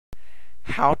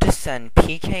How to send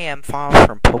PKM files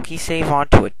from PokeSav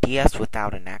onto a DS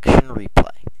without an action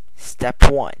replay.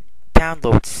 Step 1.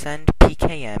 Download Send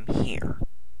PKM here.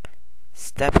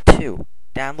 Step 2.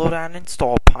 Download and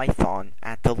install Python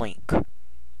at the link.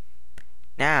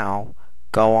 Now,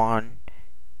 go on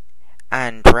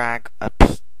and drag a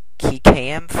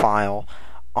PKM file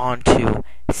onto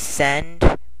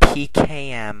sendpkm.py.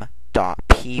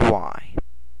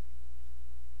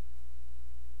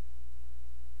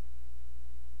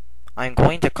 I'm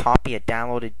going to copy a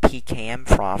downloaded PKM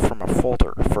file from a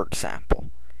folder, for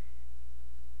example.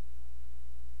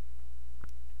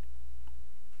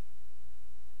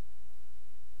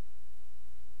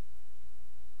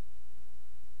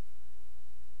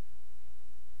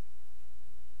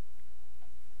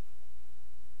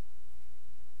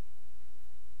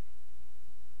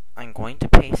 I'm going to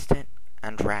paste it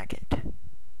and drag it.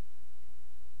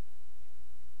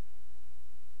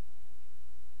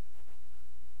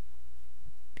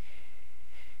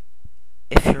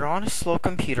 If you're on a slow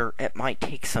computer, it might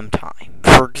take some time.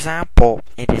 For example,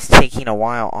 it is taking a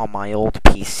while on my old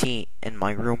PC in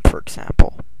my room, for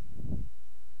example.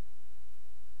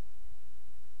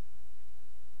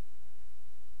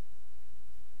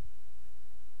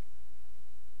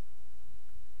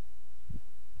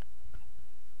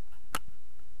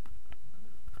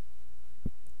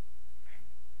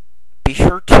 Be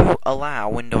sure to allow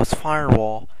Windows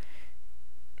Firewall.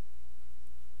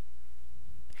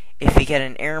 If you get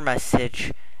an error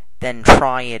message, then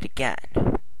try it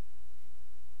again.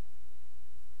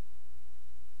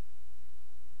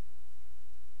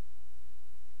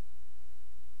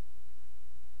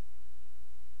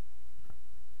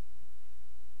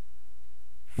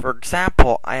 For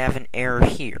example, I have an error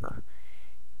here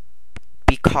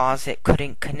because it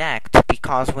couldn't connect.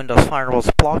 Because Windows Firewall is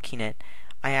blocking it,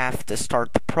 I have to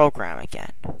start the program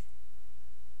again.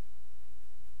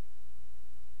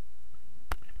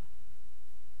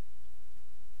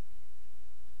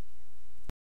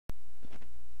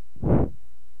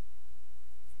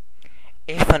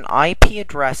 If an IP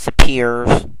address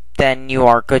appears, then you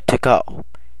are good to go.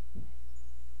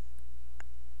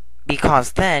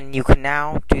 Because then you can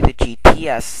now do the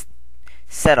GTS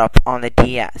setup on the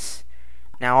DS.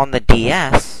 Now on the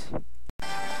DS,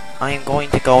 I am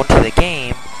going to go into the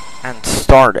game and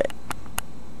start it.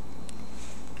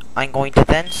 I'm going to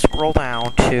then scroll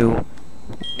down to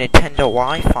Nintendo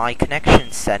Wi-Fi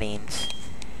connection settings,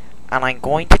 and I'm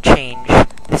going to change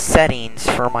the settings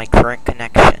for my current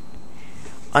connection.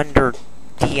 Under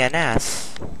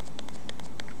DNS,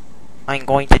 I'm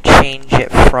going to change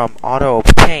it from auto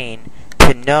obtain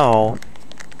to no,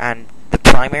 and the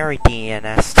primary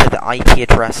DNS to the IP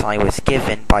address I was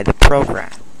given by the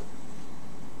program.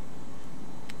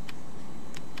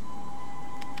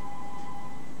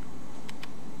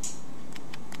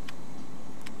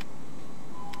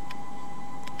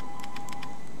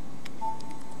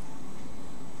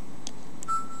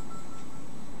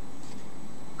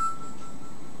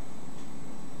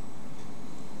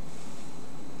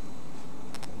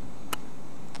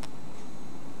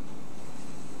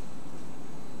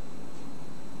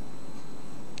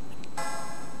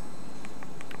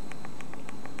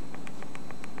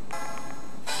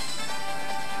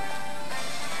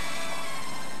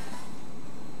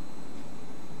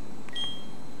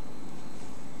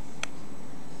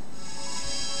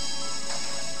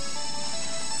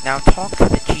 Now talk to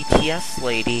the GTS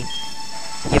lady.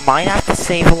 You might have to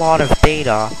save a lot of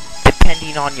data,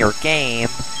 depending on your game,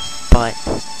 but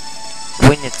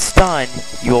when it's done,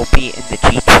 you'll be in the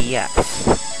GTS.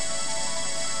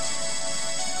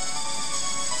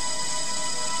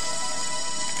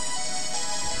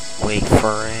 Wait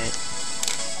for it.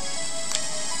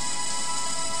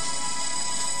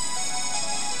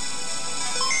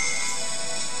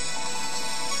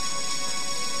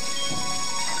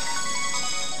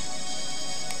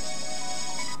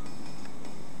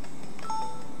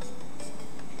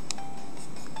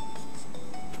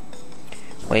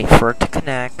 Wait for it to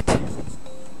connect.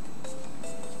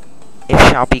 It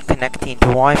shall be connecting to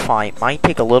Wi-Fi. It might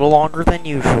take a little longer than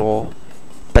usual,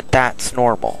 but that's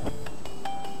normal.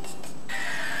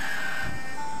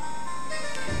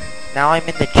 Now I'm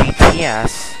in the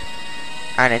GTS,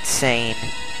 and it's saying,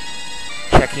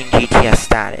 checking GTS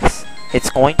status. It's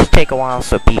going to take a while,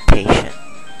 so be patient.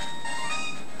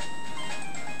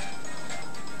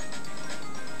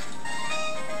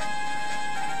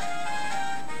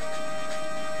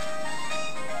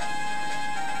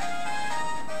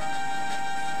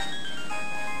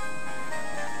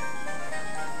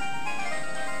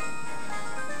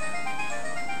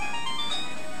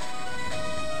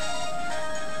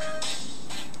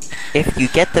 If you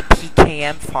get the PKM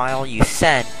PKM file you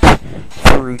sent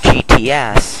through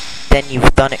GTS, then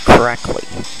you've done it correctly.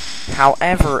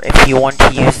 However, if you want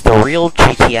to use the real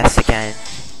GTS again,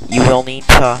 you will need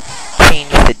to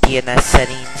change the DNS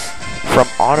settings from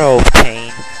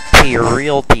auto-obtain to your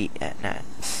real DNS.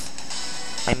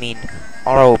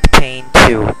 Auto-obtain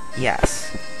to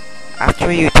yes.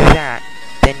 After you do that,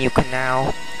 then you can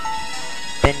now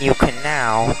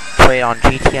trade on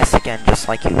GTS again just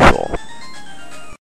like usual.